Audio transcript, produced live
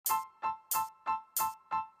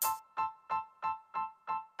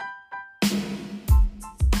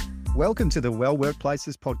Welcome to the Well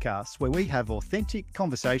Workplaces podcast, where we have authentic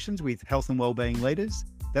conversations with health and wellbeing leaders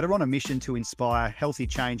that are on a mission to inspire healthy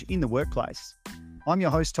change in the workplace. I'm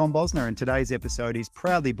your host, Tom Bosner, and today's episode is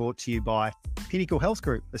proudly brought to you by Pinnacle Health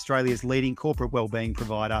Group, Australia's leading corporate wellbeing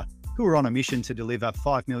provider, who are on a mission to deliver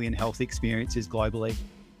 5 million health experiences globally.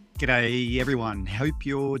 G'day everyone, hope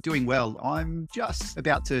you're doing well. I'm just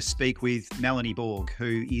about to speak with Melanie Borg,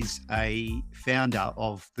 who is a founder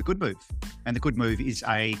of The Good Move. And The Good Move is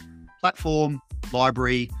a platform,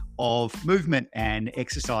 library of movement and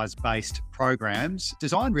exercise-based programs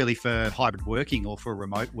designed really for hybrid working or for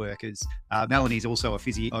remote workers. Melanie is also a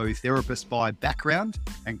physiotherapist by background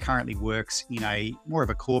and currently works in a more of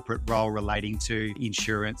a corporate role relating to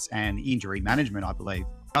insurance and injury management, I believe.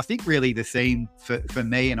 I think really the theme for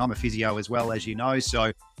me, and I'm a physio as well, as you know,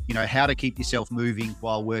 so how to keep yourself moving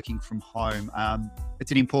while working from home.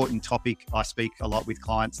 It's an important topic. I speak a lot with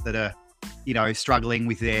clients that are struggling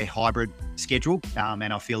with their hybrid schedule. And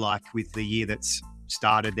I feel like with the year that's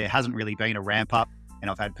started, there hasn't really been a ramp up. And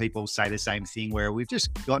I've had people say the same thing where we've just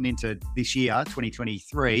gotten into this year,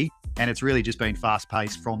 2023, and it's really just been fast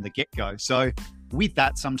paced from the get-go. So with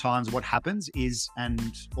that, sometimes what happens is,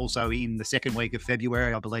 and also in the second week of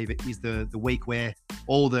February, I believe it is the week where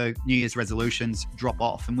all the New Year's resolutions drop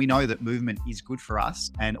off. And we know that movement is good for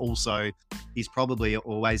us and also is probably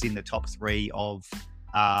always in the top three of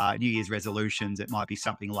New Year's resolutions. It might be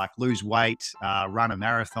something like lose weight, run a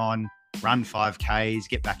marathon, run 5Ks,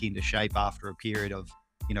 get back into shape after a period of,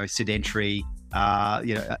 sedentary,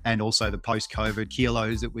 and also the post-COVID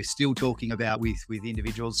kilos that we're still talking about with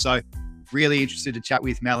individuals. So really interested to chat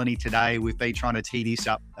with Melanie today. We've been trying to tee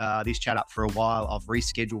this chat up for a while. I've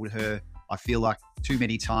rescheduled her, I feel like, too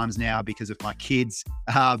many times now because of my kids.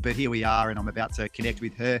 But here we are, and I'm about to connect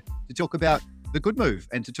with her to talk about The Good Move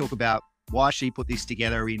and to talk about why she put this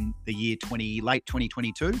together in the year late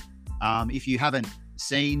 2022. If you haven't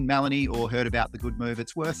seen Melanie or heard about The Good Move,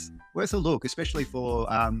 it's worth a look, especially for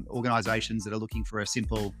organisations that are looking for a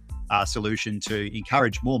simple solution to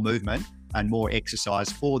encourage more movement and more exercise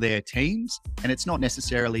for their teams. And it's not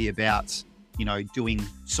necessarily about doing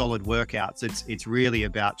solid workouts. It's really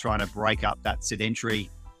about trying to break up that sedentary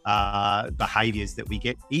behaviors that we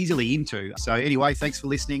get easily into. So anyway, thanks for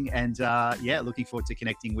listening, and looking forward to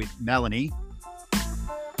connecting with Melanie.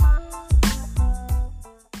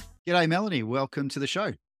 G'day, Melanie. Welcome to the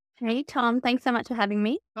show. Hey, Tom. Thanks so much for having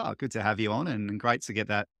me. Oh, good to have you on, and great to get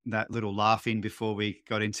that little laugh in before we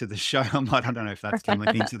got into the show. I don't know if that's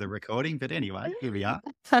coming into the recording, but anyway, here we are.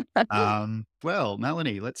 Well,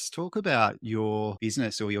 Melanie, let's talk about your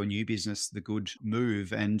business or your new business, The Good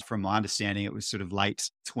Move. And from my understanding, it was sort of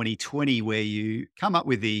late 2020 where you come up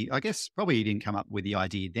with I guess probably you didn't come up with the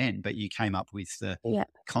idea then, but you came up with the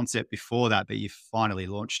concept before that, but you finally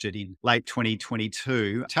launched it in late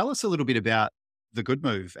 2022. Tell us a little bit about The Good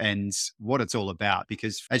Move and what it's all about,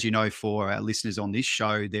 because as you know, for our listeners on this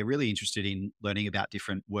show, they're really interested in learning about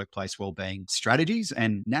different workplace wellbeing strategies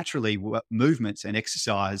and naturally movements and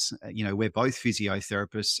exercise. We're both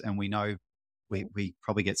physiotherapists, and we know we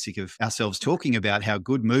probably get sick of ourselves talking about how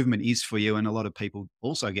good movement is for you, and a lot of people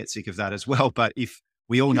also get sick of that as well. But if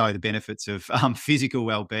we all know the benefits of physical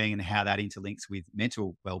wellbeing and how that interlinks with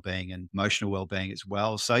mental wellbeing and emotional wellbeing as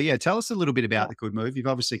well. So tell us a little bit about The Good Move. You've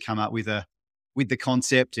obviously come up with the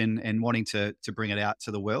concept and wanting to bring it out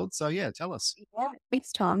to the world. So tell us. Yeah,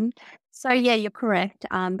 thanks, Tom. So you're correct.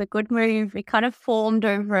 The Good Move, it kind of formed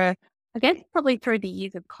over, I guess, probably through the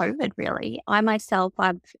years of COVID, really. I'm a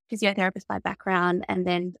physiotherapist by background and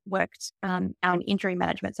then worked on injury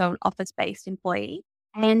management, so an office-based employee.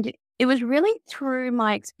 And it was really through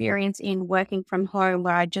my experience in working from home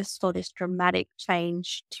where I just saw this dramatic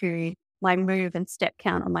change to my move and step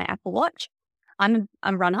count on my Apple Watch. I'm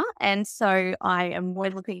a runner, and so I am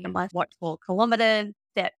always looking at my watch for kilometers,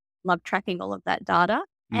 steps, love tracking all of that data.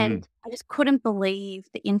 And I just couldn't believe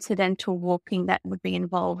the incidental walking that would be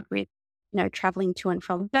involved with, traveling to and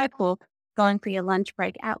from work or going for your lunch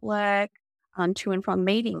break at work, to and from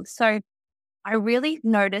meetings. So I really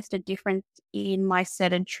noticed a difference in my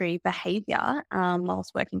sedentary behavior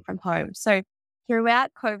whilst working from home. So throughout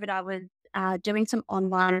COVID, I was doing some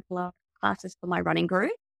online classes for my running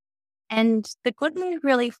group. And The Good Move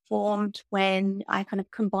really formed when I kind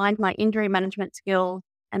of combined my injury management skills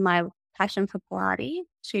and my passion for Pilates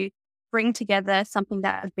to bring together something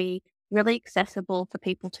that would be really accessible for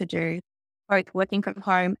people to do, both working from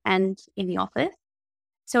home and in the office.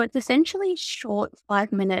 So it's essentially short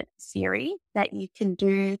 5-minute series that you can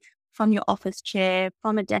do from your office chair,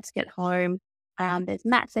 from a desk at home. There's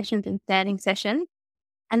mat sessions and standing sessions.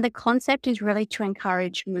 And the concept is really to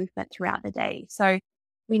encourage movement throughout the day. So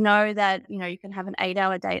we know that, you can have an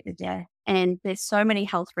 8-hour day at the desk and there's so many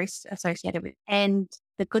health risks associated with it. And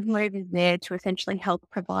the Good Move is there to essentially help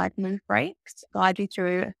provide move breaks, guide you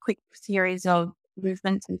through a quick series of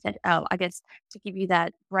movements and I guess to give you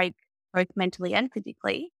that break both mentally and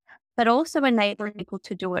physically, but also enabling people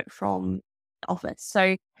to do it from the office.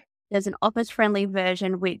 So there's an office friendly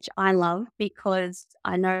version, which I love because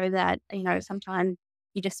I know that, sometimes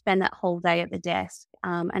you just spend that whole day at the desk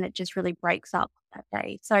and it just really breaks up that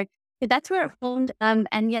day. So yeah, that's where it formed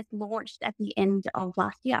and yes, launched at the end of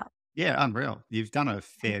last year. Yeah, unreal. You've done a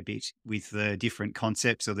fair bit with the different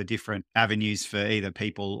concepts or the different avenues for either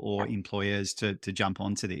people or employers to jump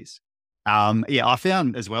onto this. Yeah, I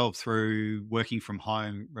found as well through working from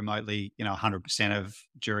home remotely, 100% of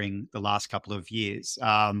during the last couple of years.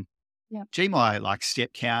 Yeah. Gee, my like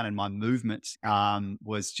step count and my movements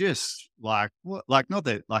was just like what, like not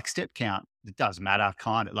that like step count. It does matter,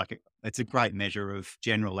 kind of like it's a great measure of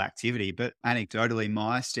general activity. But anecdotally,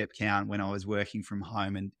 my step count when I was working from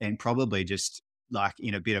home and probably just like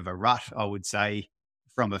in a bit of a rut, I would say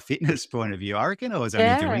from a fitness point of view, I reckon I was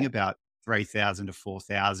only doing Yeah. about 3,000 to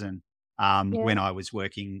 4,000 Yeah. when I was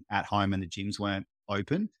working at home and the gyms weren't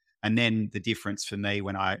open. And then the difference for me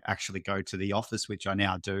when I actually go to the office, which I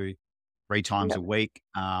now do 3 times a Yep. week,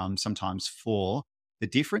 sometimes 4. The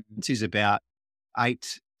difference is about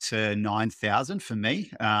 8 to 9,000 for me.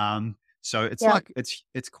 So it's Yep. like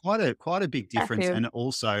it's quite a big difference, Massive.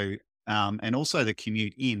 and also the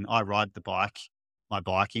commute in. I ride my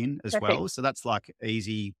bike in as Perfect. well, so that's like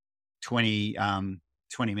easy 20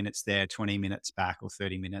 20 minutes there, 20 minutes back, or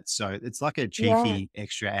 30 minutes. So it's like a Yeah. cheeky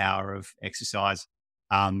extra hour of exercise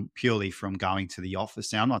purely from going to the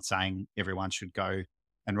office. Now, I'm not saying everyone should go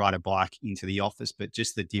and ride a bike into the office, but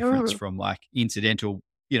just the difference Mm. from like incidental,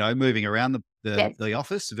 moving around Yes. the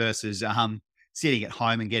office versus sitting at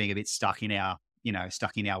home and getting a bit stuck in our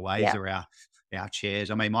ways Yeah. or our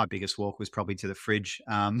chairs. I mean, my biggest walk was probably to the fridge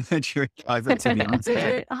during COVID, to be honest.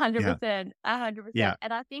 Yeah, 100%, yeah, 100%.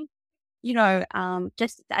 And I think,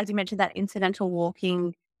 just as you mentioned, that incidental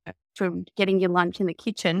walking from getting your lunch in the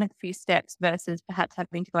kitchen, a few steps versus perhaps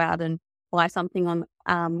having to go out and buy something on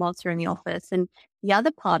whilst you're in the office. And the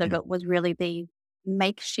other part of yeah, it was really the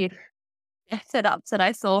makeshift setups that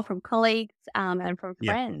I saw from colleagues and from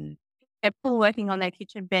yeah, friends. People working on their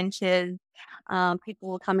kitchen benches. People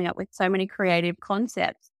were coming up with so many creative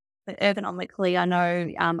concepts. But ergonomically, I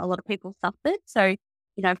know a lot of people suffered. So,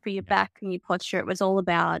 for your yeah. back and your posture, it's not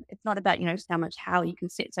about, so much how you can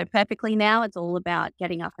sit so perfectly now. It's all about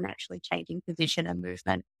getting up and actually changing position and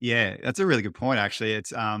movement. Yeah, that's a really good point. Actually,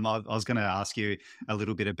 it's I was going to ask you a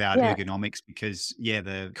little bit about Yeah. ergonomics because yeah,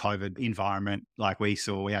 the COVID environment, like we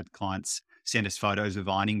had clients send us photos of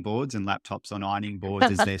ironing boards and laptops on ironing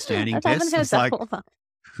boards as their standing I haven't desks. heard that one.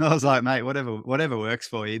 I was like, mate, whatever works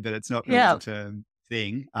for you, but it's not a Yeah. long term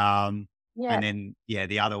thing. Yeah. And then yeah,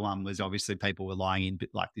 the other one was obviously people were lying in, but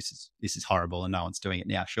like this is horrible, and no one's doing it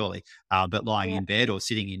now, surely. But lying Yeah. in bed or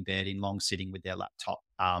sitting in bed in long sitting with their laptop,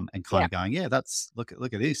 and kind Yeah. of going, yeah, that's look at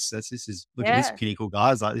this, this is look at this Yeah. pinnacle,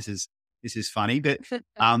 guys, like this is funny. But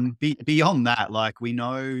beyond that, like we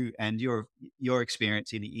know, and your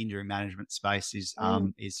experience in the injury management space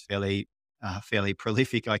Mm. is fairly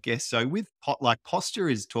prolific, I guess. So with like posture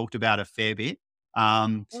is talked about a fair bit.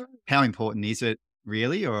 Mm. How important is it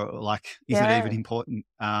really, or like is it even Yeah. important?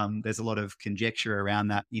 There's a lot of conjecture around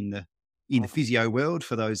that in the physio world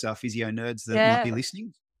for those physio nerds that might be Yeah.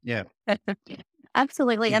 listening. Yeah,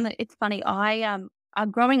 Absolutely, yeah, and it's funny, I'm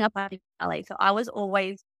growing up out in LA, so I was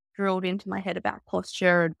always drilled into my head about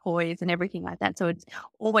posture and poise and everything like that, so it's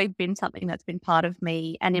always been something that's been part of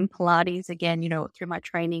me, and in Pilates, again, through my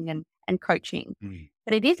training and coaching. mm,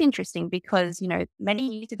 But it is interesting because,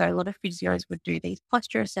 many years ago, a lot of physios would do these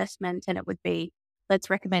posture assessments, and it would be, "Let's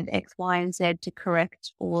recommend X, Y, and Z to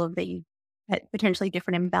correct all of these potentially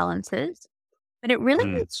different imbalances." But it really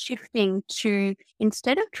mm, is shifting to,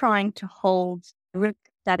 instead of trying to hold really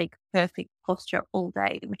static, perfect posture all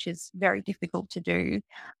day, which is very difficult to do,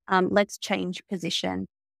 let's change position.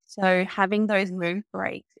 So having those move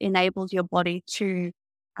breaks enables your body to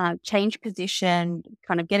change position,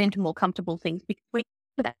 kind of get into more comfortable things because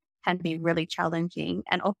that can be really challenging.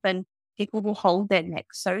 And often people will hold their neck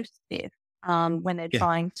so stiff when they're yeah,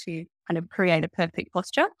 trying to kind of create a perfect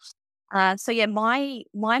posture. So yeah, my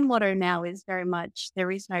motto now is very much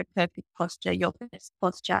there is no perfect posture. Your best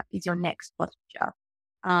posture is your next posture.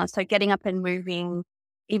 So getting up and moving,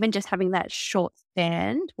 even just having that short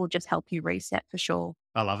stand will just help you reset for sure.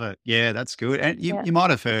 I love it. Yeah, that's good. And you, Yeah. you might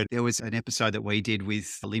have heard there was an episode that we did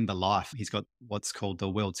with Limber Life. He's got what's called the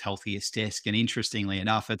world's healthiest desk. And interestingly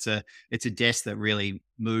enough, it's a desk that really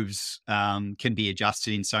moves, can be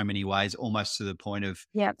adjusted in so many ways, almost to the point of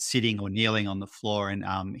Yeah. sitting or kneeling on the floor.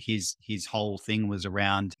 And his whole thing was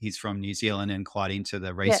around, he's from New Zealand and quite into the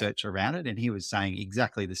Yeah. research around it. And he was saying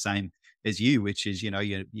exactly the same as you, which is,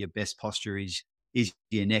 your best posture is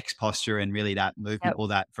your next posture, and really that movement Yep. or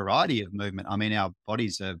that variety of movement. I mean, our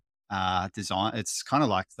bodies are designed. It's kind of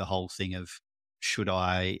like the whole thing of should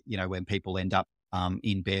I, when people end up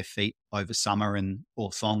in bare feet over summer and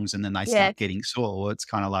or thongs, and then they Yeah. start getting sore. Well, it's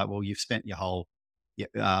kind of like, well, you've spent your whole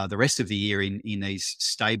the rest of the year in these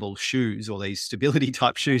stable shoes or these stability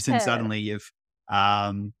type shoes, and Yeah. suddenly Yeah.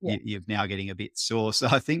 you're now getting a bit sore. So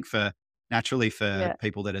I think naturally for Yeah.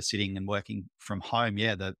 people that are sitting and working from home,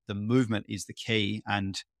 yeah, the movement is the key,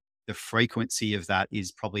 and the frequency of that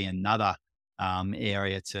is probably another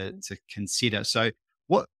area to Mhm. consider. So,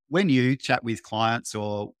 when you chat with clients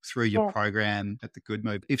or through your Yeah. program at the Good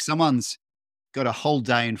Move, if someone's got a whole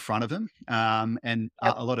day in front of them, and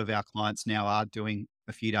Yep. a lot of our clients now are doing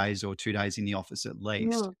a few days or 2 days in the office at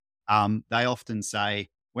least. Mm. They often say,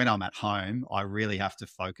 when I'm at home, I really have to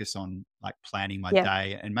focus on like planning my Yeah.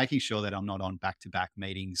 day and making sure that I'm not on back to back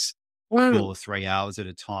meetings Mm. 2 or 3 hours at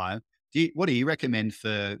a time. What do you recommend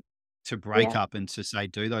to break Yeah. up and to say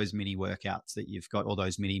do those mini workouts that you've got, or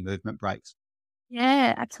those mini movement breaks?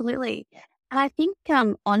 Yeah, absolutely. And I think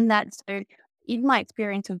on that, so in my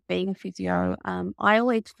experience of being a physio, I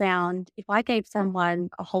always found if I gave someone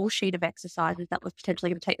a whole sheet of exercises that was potentially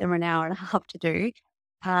going to take them an hour and a half to do,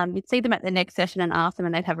 you'd see them at the next session and ask them,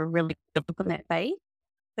 and they'd have a really good look on their face.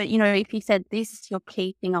 But, if you said, this is your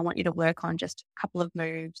key thing, I want you to work on just a couple of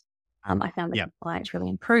moves, I found the Yeah, compliance really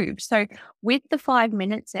improved. So with the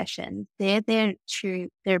 5-minute sessions, they're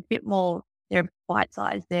a bit more, they're bite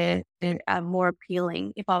sized, they're more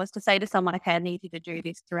appealing. If I was to say to someone, okay, I need you to do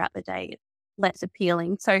this throughout the day, it's less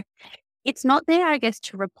appealing. So it's not there, I guess,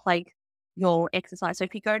 to replace your exercise. So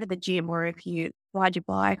if you go to the gym or if you ride your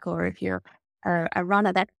bike or if you're a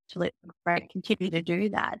runner, that's actually great. Continue to do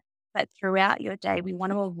that. But throughout your day, we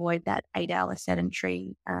want to avoid that 8-hour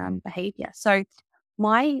sedentary behavior. So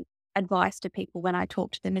my advice to people when I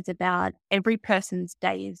talk to them is about every person's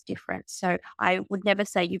day is different. So I would never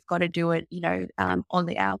say you've got to do it, on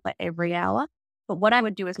the hour, but every hour. But what I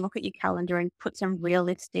would do is look at your calendar and put some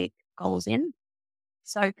realistic goals in.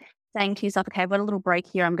 So saying to yourself, okay, I've got a little break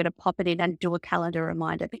here. I'm going to pop it in and do a calendar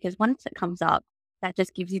reminder, because once it comes up, that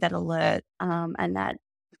just gives you that alert and that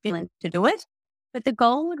feeling to do it. But the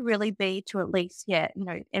goal would really be to at least,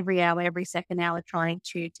 every hour, every second hour, trying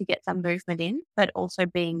to get some movement in, but also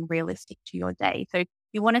being realistic to your day. So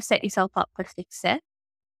you want to set yourself up for success.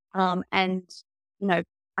 And, you know,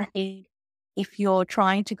 I think if you're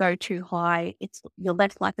trying to go too high, you're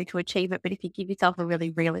less likely to achieve it. But if you give yourself a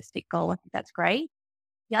really realistic goal, I think that's great.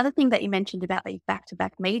 The other thing that you mentioned about these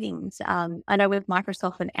back-to-back meetings, I know with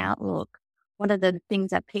Microsoft and Outlook, one of the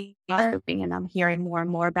things that people are doing, and I'm hearing more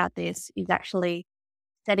and more about this, is actually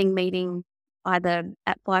setting meeting either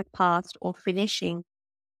at 5 past or finishing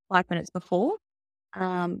 5 minutes before.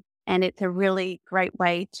 And it's a really great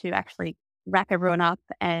way to actually wrap everyone up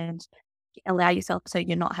and allow yourself so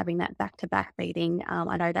you're not having that back-to-back meeting.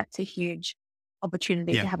 I know that's a huge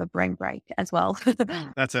opportunity to yeah. have a brain break as well.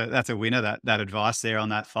 That's a winner, that advice there on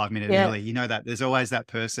that 5 minute Yeah, early. That there's always that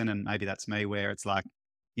person, and maybe that's me, where it's like,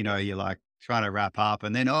 you're like trying to wrap up,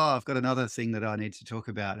 and then, oh, I've got another thing that I need to talk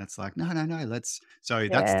about. And it's like, no, no, no, let's so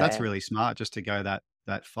that's yeah, really smart, just to go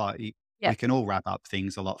that fight. yeah, We can all wrap up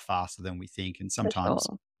things a lot faster than we think. And for sometimes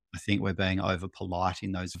sure. I think we're being over polite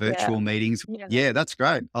in those Yeah, virtual meetings. yeah, Yeah, that's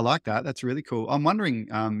great. I like that. That's really cool. I'm wondering,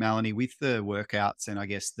 Melanie, with the workouts and I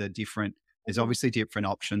guess there's mhm. obviously different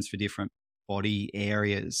options for different body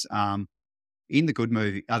areas. In the Good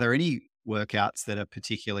Move, are there any workouts that are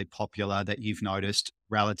particularly popular that you've noticed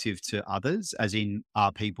relative to others? As in,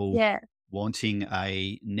 are people Yeah, wanting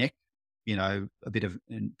a neck, a bit of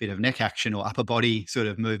neck action or upper body sort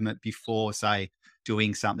of movement before, say,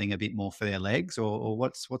 doing something a bit more for their legs, or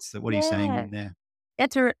what are you yeah. seeing there?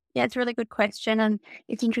 It's a really good question, and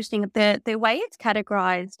it's interesting. The way it's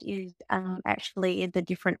categorized is actually in the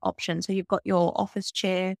different options. So you've got your office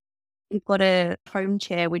chair, you've got a home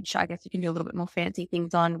chair, which I guess you can do a little bit more fancy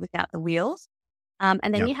things on without the wheels, and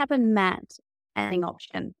then Yeah, you have a mat adding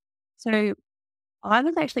option. So I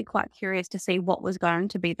was actually quite curious to see what was going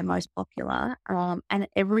to be the most popular, and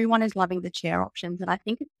everyone is loving the chair options. And I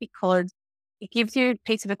think it's because it gives you a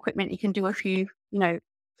piece of equipment. You can do a few,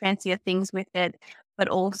 fancier things with it, but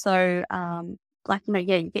also like,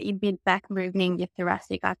 yeah, you get your mid back moving, your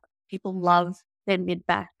thoracic. People love their mid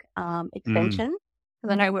back Mm. extension,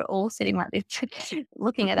 because I know we're all sitting like this,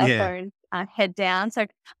 looking at our Yeah. phone, head down. So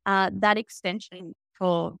that extension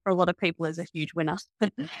for a lot of people is a huge winner,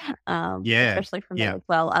 Yeah. especially for me Yeah. as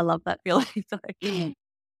well. I love that feeling. So,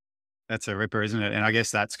 That's a ripper, isn't it? And I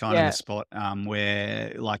guess that's kind of the yeah. spot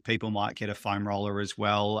where like people might get a foam roller as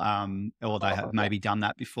well, or they Oh, have yeah. maybe done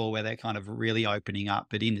that before where they're kind of really opening up.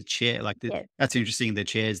 But in the chair, Yeah. that's interesting. The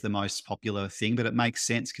chair is the most popular thing, but it makes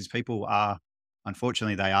sense because people are,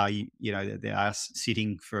 unfortunately, they are, they are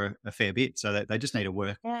sitting for a fair bit. So they just need to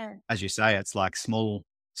work, Yeah. as you say, it's like small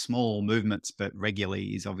movements, but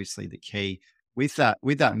regularly is obviously the key with that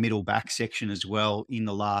middle back section as well. In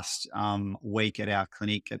the last week at our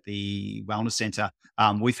clinic at the wellness center,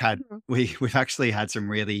 we've had Mhm. we've actually had some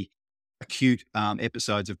really acute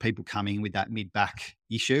episodes of people coming with that mid back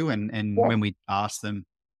issue, and Yeah. when we ask them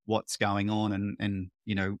what's going on and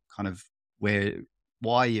kind of where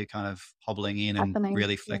why you're kind of hobbling in and Happening.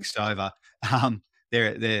 really Yeah. flexed over. um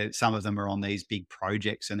there some of them are on these big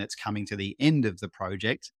projects and it's coming to the end of the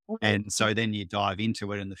project, and Mhm. so then you dive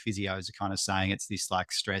into it, and the physios are kind of saying it's this like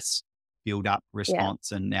stress build up Yeah.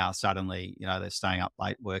 response. And now suddenly, they're staying up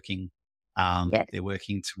late working. Yes. They're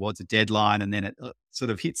working towards a deadline, and then it sort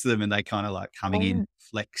of hits them, and they kind of like coming in Oh,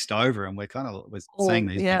 flexed over. And we're seeing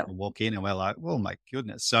oh, these yeah. people walk in, and we're like, oh my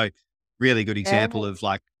goodness. So, really good Yeah. example of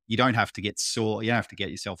like, you don't have to get sore, you don't have to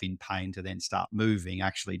get yourself in pain to then start moving.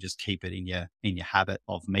 Actually, just keep it in your habit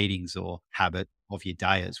of meetings or habit of your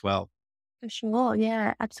day as well. For sure.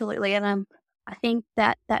 Yeah, absolutely. And I think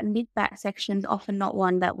that that mid back section is often not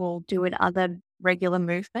one that we'll do in other regular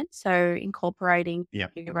movements. So incorporating Yeah.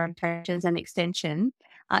 your rotations and extension,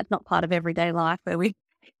 it's not part of everyday life where we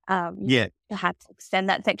Yeah. perhaps extend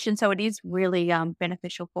that section. So it is really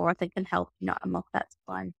beneficial for us. It can help, unlock that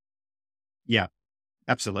spine. Yeah.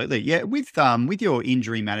 Absolutely. Yeah. With your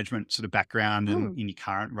injury management sort of background and Mm. in your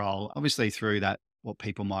current role, obviously through that, what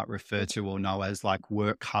people might refer to or know as like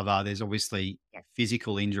work cover, there's obviously Yes.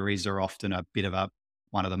 physical injuries are often a bit of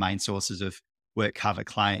one of the main sources of work cover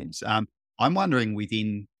claims. I'm wondering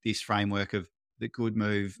within this framework of the good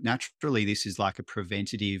move, naturally, this is like a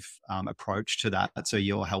preventative approach to that. So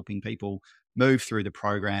you're helping people move through the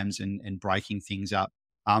programs and breaking things up.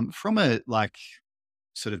 From a like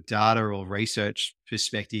sort of data or research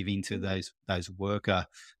perspective into those worker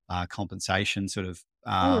compensation sort of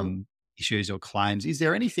Mm. issues or claims, is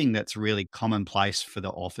there anything that's really commonplace for the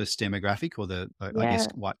office demographic or the I guess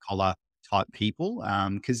Yeah. white collar type people?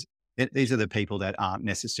 Because these are the people that aren't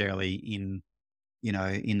necessarily in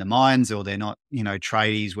the mines, or they're not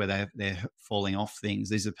tradies where they're falling off things.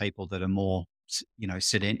 These are people that are more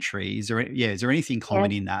sedentary. Is there anything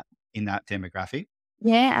common Yes. in that demographic?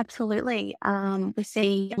 Yeah, absolutely. We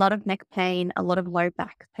see a lot of neck pain, a lot of low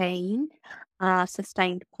back pain,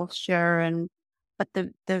 sustained posture, and but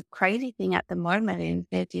the crazy thing at the moment is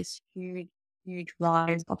there's this huge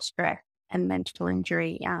rise of stress and mental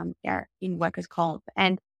injury in workers' comp.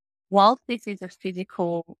 And whilst this is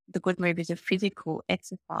the good move is a physical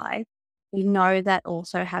exercise, we know that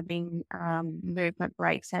also having movement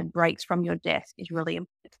breaks and breaks from your desk is really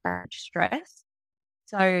important to manage stress.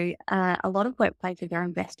 So, a lot of workplaces are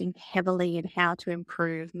investing heavily in how to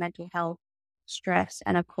improve mental health, stress,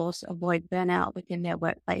 and of course, avoid burnout within their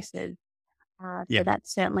workplaces. So Yeah.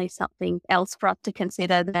 that's certainly something else for us to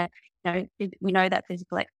consider. That we know that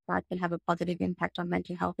physical exercise can have a positive impact on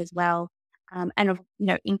mental health as well,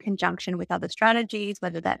 in conjunction with other strategies,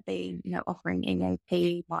 whether that be offering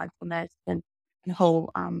EAP, mindfulness, and a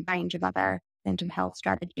whole range of other mental health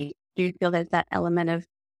strategies. Do you feel there's that element of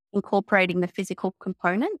incorporating the physical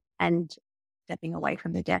component and stepping away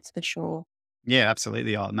from the desk for sure? Yeah,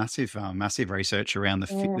 absolutely. Oh, massive research around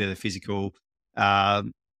Yeah, the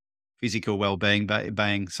um, physical well-being, but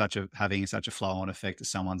being having such a flow-on effect to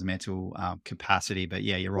someone's mental capacity. But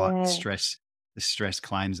yeah, you're right. yeah, The stress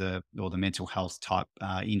claims or the mental health type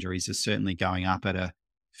injuries are certainly going up at a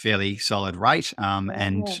fairly solid rate.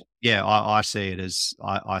 And yeah, yeah, I see it as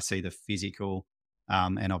I see the physical,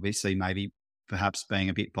 and obviously maybe perhaps being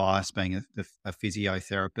a bit biased, being a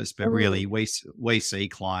physiotherapist, but mm, really we see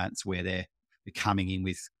clients where they're coming in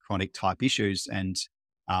with chronic type issues, and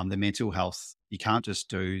the mental health, you can't just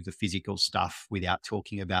do the physical stuff without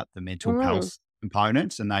talking about the mental mm, health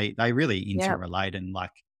components, and they really yeah, interrelate. And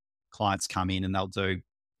like clients come in and they'll do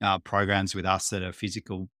programs with us that are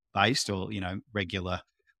physical based, or regular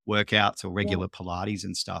workouts or yeah, regular Pilates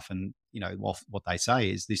and stuff. And what they say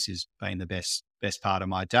is, this has been the best part of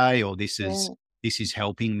my day, or yeah, this is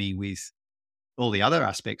helping me with all the other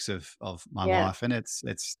aspects of my yeah. life. And it's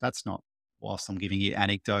that's not whilst I'm giving you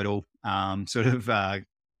anecdotal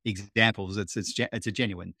examples, it's a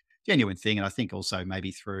genuine thing. And I think also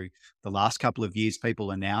maybe through the last couple of years,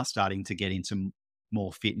 people are now starting to get into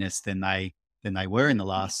more fitness than they were in the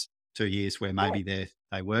last 2 years, where Yeah. maybe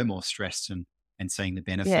they were more stressed and seeing the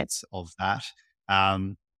Yeah. benefits of that.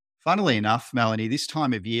 Um, Funnily enough, Melanie, this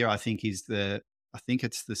time of year I think it's the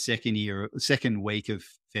second week of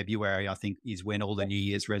February, I think, is when all the New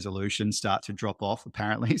Year's resolutions start to drop off,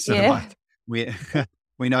 apparently. So Yeah. like we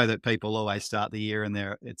we know that people always start the year and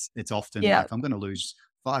it's often Yeah. like, I'm gonna lose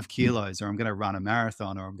 5 kilos, or I'm gonna run a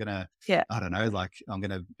marathon, or I'm gonna, Yeah. I don't know, like I'm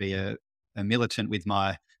gonna be a militant with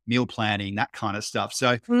my meal planning, that kind of stuff.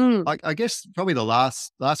 So Mm. I guess probably the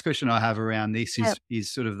last question I have around this Yeah.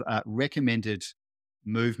 is sort of recommended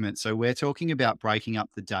movement. So we're talking about breaking up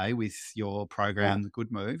the day with your Yeah. program, the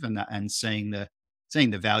Good Move, and seeing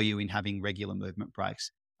the value in having regular movement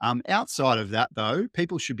breaks. Outside of that, though,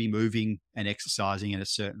 people should be moving and exercising at a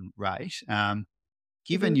certain rate.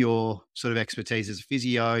 Given Mhm. your sort of expertise as a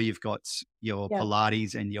physio, you've got your Yeah.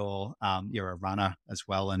 Pilates, and you're a runner as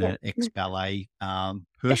well, and Yeah. an ex ballet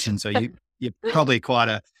person. So you're probably quite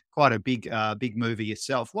a big mover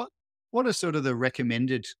yourself. What are sort of the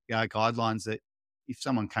recommended guidelines that, if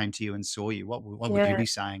someone came to you and saw you, what would you Yeah. be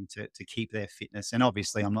saying to keep their fitness? And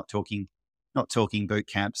obviously, I'm not talking boot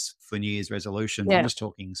camps for New Year's resolutions. I'm Yeah. just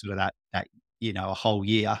talking sort of that a whole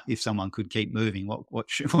year. If someone could keep moving, what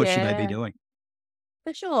should they be Yeah. doing?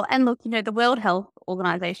 For sure. And look, the World Health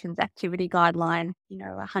Organization's activity guideline,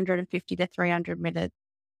 150 to 300 minutes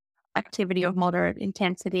activity of moderate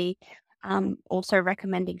intensity, also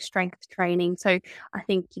recommending strength training. So I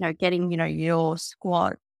think, getting, your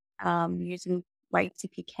squat, using weights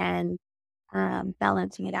if you can,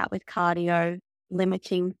 balancing it out with cardio,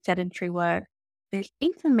 limiting sedentary work. The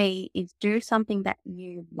thing for me is do something that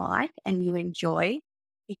you like and you enjoy,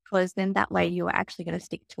 because then that way you're actually going to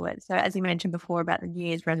stick to it. So as you mentioned before about the New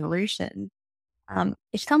Year's resolution,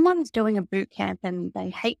 if someone's doing a boot camp and they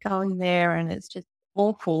hate going there and it's just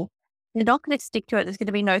awful, they're not going to stick to it. There's going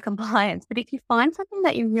to be no compliance. But if you find something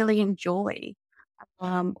that you really enjoy,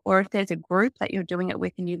 or if there's a group that you're doing it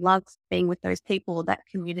with and you love being with those people, that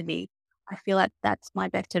community, I feel like that's my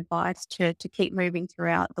best advice to keep moving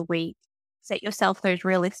throughout the week. Set yourself those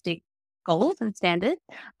realistic goals and standards,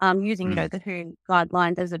 using Mm. the WHO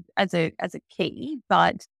guidelines as a key,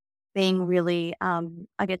 but being really,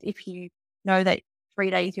 I guess, if you know that 3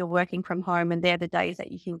 days you're working from home and they're the days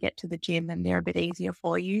that you can get to the gym and they're a bit easier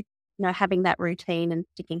for you, having that routine and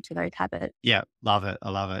sticking to those habits. Yeah, love it. I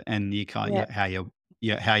love it. And you kind Yeah.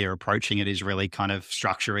 yeah, how you're approaching it is really kind of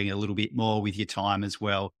structuring it a little bit more with your time as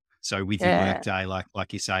well. So with your work Yeah. day,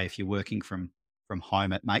 like you say, if you're working from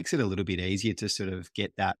home, it makes it a little bit easier to sort of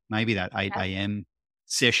get that 8 a.m.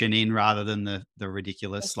 session in, rather than the For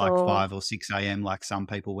ridiculous like sure. 5 or 6 a.m. like some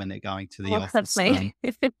people when they're going to the Oh, that's office. me.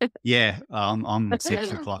 Yeah, I'm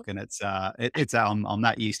 6 o'clock, and it's I'm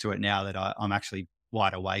that used to it now that I'm actually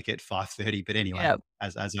wide awake at 5:30. But anyway, Yeah.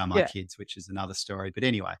 as are my Yeah. kids, which is another story. But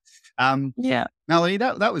anyway, um, Yeah. Melanie,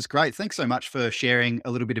 that was great. Thanks so much for sharing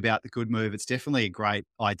a little bit about the Good Move. It's definitely a great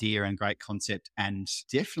idea and great concept, and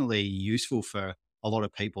definitely useful for a lot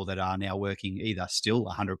of people that are now working either still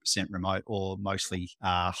 100% remote or mostly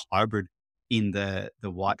hybrid in the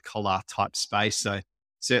white collar type space. So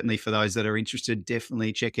certainly for those that are interested,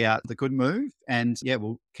 definitely check out the Good Move. And yeah,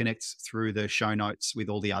 we'll connect through the show notes with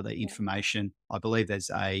all the other Yeah. information. I believe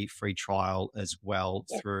there's a free trial as well,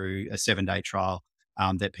 Yeah. through a 7-day trial,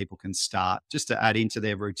 that people can start just to add into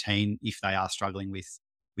their routine if they are struggling with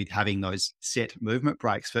having those set movement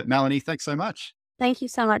breaks. But Melanie, thanks so much. Thank you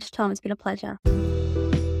so much, Tom. It's been a pleasure.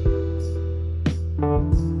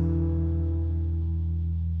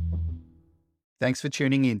 Thanks for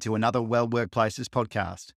tuning in to another Well Workplaces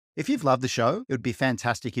podcast. If you've loved the show, it would be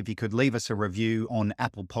fantastic if you could leave us a review on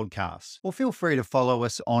Apple Podcasts, or feel free to follow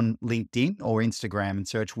us on LinkedIn or Instagram and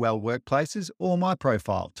search Well Workplaces, or my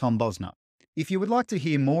profile, Tom Bosner. If you would like to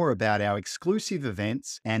hear more about our exclusive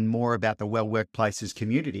events and more about the Well Workplaces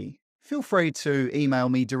community, feel free to email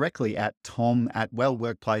me directly at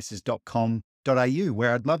tom@wellworkplaces.com.au,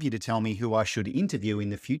 where I'd love you to tell me who I should interview in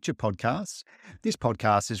the future podcasts. This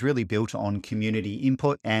podcast is really built on community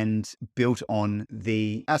input and built on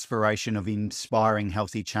the aspiration of inspiring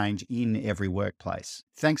healthy change in every workplace.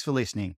 Thanks for listening.